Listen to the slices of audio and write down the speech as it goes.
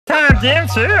down,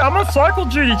 sir. I'm on cycle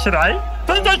duty today.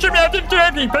 Please don't shoot me. I didn't do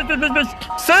anything. Please.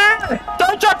 Sir,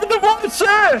 don't jump in the water,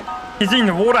 sir. He's in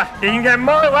the water. You can go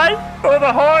my way or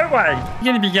the highway.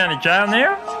 You're going to be going to jail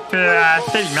now for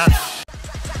 30 months.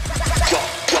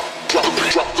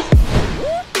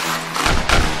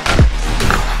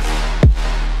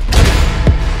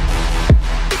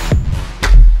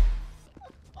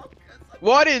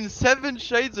 What in 7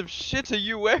 shades of shit are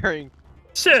you wearing?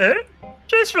 Sir,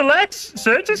 just relax,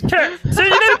 sir. Just sir, you need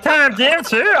to calm down,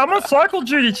 sir. I'm on cycle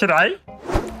duty today.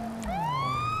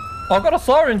 I've got a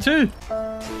siren too.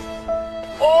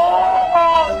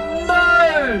 Oh no!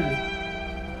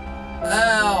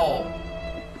 Ow!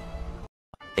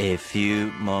 A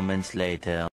few moments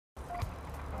later.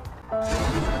 Oh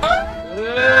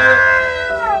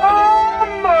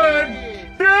my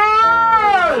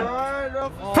god!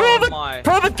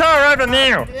 Pull the car over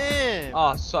now.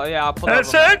 Oh, so yeah, I'll pull over.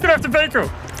 Sir, get off the vehicle.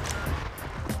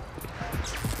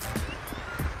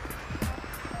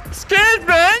 Excuse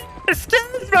me!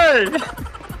 Excuse me!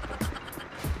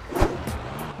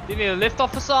 You need a lift,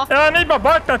 officer? I need my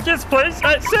bike back, yes please.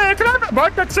 Sir, can I have my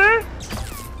bike back, sir?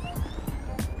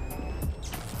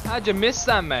 How'd you miss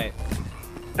that, mate?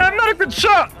 I'm not a good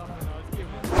shot!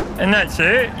 And that,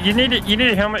 sir, you need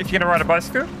a helmet if you're gonna ride a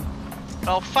bicycle.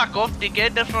 Oh, fuck off,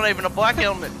 dickhead. That's not even a bike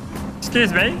helmet.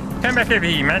 Excuse me, come back over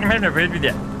here, mate. I'm having a word with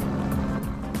you.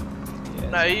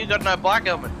 No, you got no bike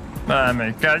helmet. Oh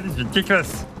my god, this is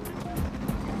ridiculous.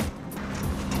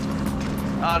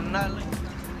 Oh, no.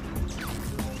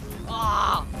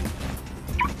 Ah!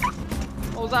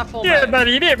 What was that for, Yeah, mate?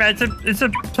 buddy, idiot, mate. It's a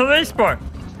police bike.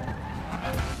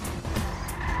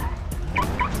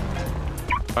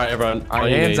 Alright, everyone.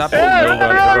 Hands up.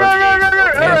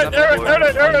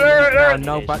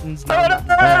 No buttons. No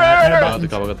buttons.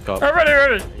 Got the cop.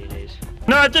 Alright.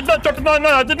 No, I did not drop it. No,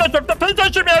 I did not drop it. Please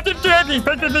don't shoot me. I didn't do anything.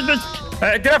 Please.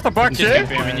 Get off the bike, sir.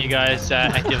 Just confirming you guys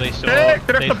actively saw.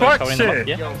 Get off the bike, sir.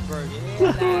 Yeah.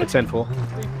 It's 10-4.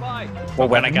 What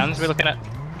kind of guns are we looking at?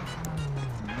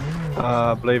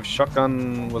 I believe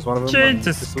shotgun was one of them.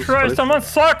 Jesus Christ, I'm on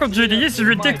cycle duty. This is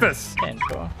ridiculous.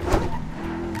 10-4.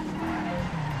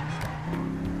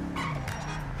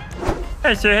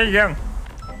 Hey, sir, how you going?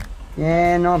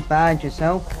 Yeah, not bad.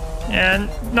 Yourself? Yeah,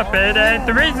 not bad.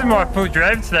 The reason why I pulled you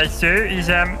over today, sir, is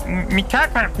my car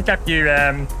can't pick up your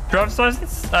driver's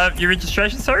license, your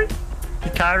registration, sorry,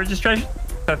 your car registration.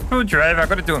 So I pulled you over. I've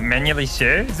got to do it manually,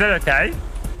 sir. Is that okay?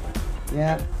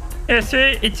 Yeah. Yeah,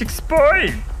 sir, it's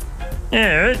expired.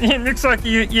 Yeah, it looks like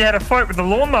you had a fight with the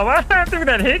lawnmower. Look at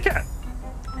that haircut.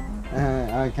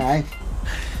 Okay.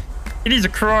 It is a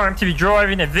crime to be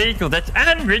driving a vehicle that's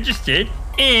unregistered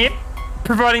and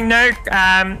providing no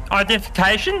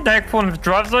identification, no form of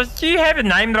driver's license. Do you have a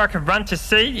name that I can run to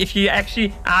see if you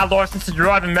actually are licensed to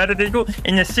drive a motor vehicle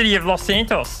in the city of Los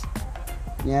Santos?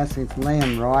 Yes, it's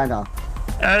Liam Ryder.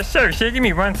 Sorry, sir, give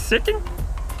me 1 second.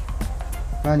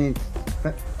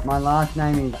 But my last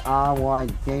name is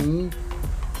R-Y-D-E-D-R.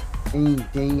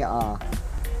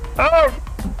 Oh,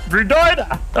 Ryder.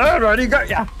 Alrighty, got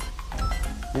ya.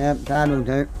 Yep, that'll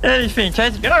do. That is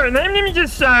fantastic. Alright, let me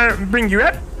just bring you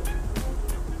up.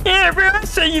 Yeah, well,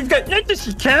 so you've got not just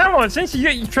your car license, you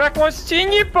got your truck license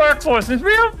and your bike license.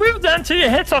 Well done to you.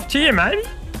 Hats off to you, mate.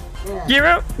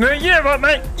 Yeah, well, you know what,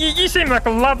 mate? You seem like a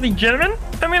lovely gentleman.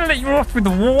 I'm going to let you off with a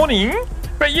warning,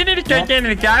 but you need to go down to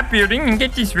the guard building and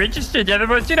get this registered.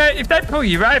 Otherwise, you know, if they pull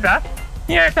you over,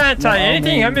 you know, I can't tell you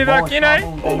anything. I'll be like, you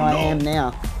know. Than I am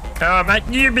now. Oh, mate,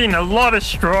 you've been a lot of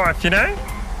strife, you know.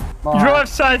 Bye. Drive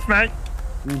safe, mate.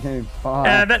 You too.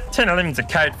 Bye. That 1011's a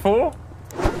code 4.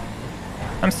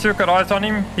 I'm still got eyes on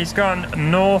him. He's gone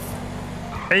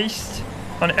north-east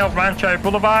on El Rancho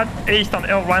Boulevard. East on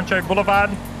El Rancho Boulevard.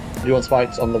 You want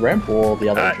spikes on the ramp or the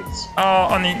other entrance? Oh,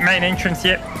 on the main entrance,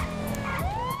 yep.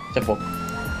 10-4.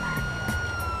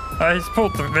 He's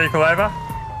pulled the vehicle over.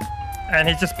 And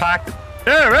he's just parked it.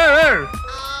 Oh!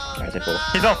 Alright, 10-4.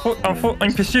 He's on foot,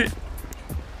 in pursuit.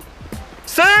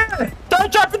 Sir!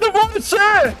 Don't jump in the water,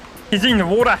 sir! He's in the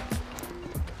water.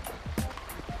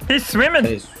 He's swimming.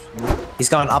 He's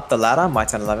going up the ladder, my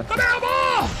 1011.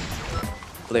 I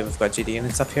believe we've got GD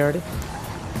units up here already.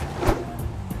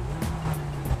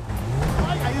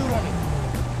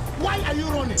 Why are you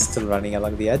running? Still running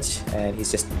along the edge, and he's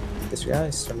just this guy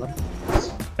is still running.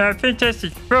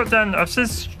 Fantastic. Well done,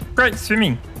 officers. Great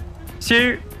swimming.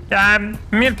 So, I'm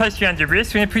going to place you under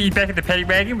arrest. We're going to put you back at the paddy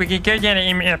wagon. We're going to go down to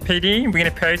MPD and we're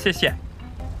going to process you.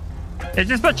 Hey,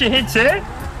 just watch your head, sir.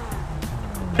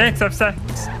 Thanks, officer.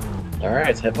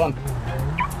 Alright, have fun.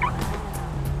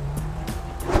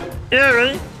 Yeah,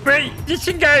 ready? Wait, this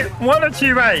can go one or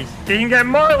two ways. You can go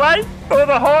my way or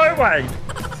the highway.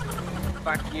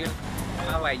 Fuck you.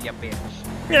 Away, you bitch.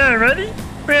 Yeah, ready?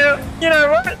 Well, you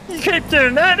know what? You keep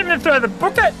doing that, I'm gonna throw the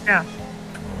book at you.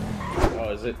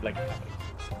 Oh, is it like...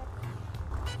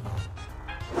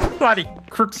 Bloody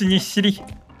crooks in this city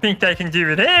think they can do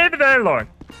whatever they like.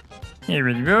 Yeah,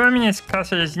 really well. I mean, it's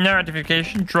classified as no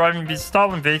identification, driving with a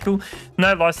stolen vehicle,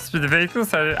 no license for the vehicle,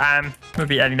 so we'll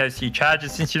be adding those to your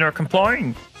charges since you're not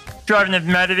complying. Driving a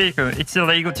motor vehicle, it's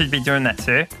illegal to be doing that,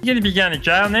 sir. You're going to be going to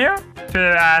jail now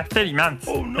for 30 months.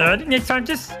 Oh, no. Alright, next time,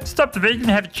 just stop the vehicle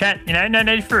and have a chat, you know, no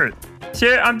need for it.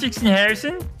 Sir, I'm Dickson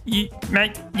Harrison.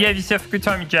 Mate, you have yourself a good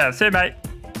time in jail. Sir, mate.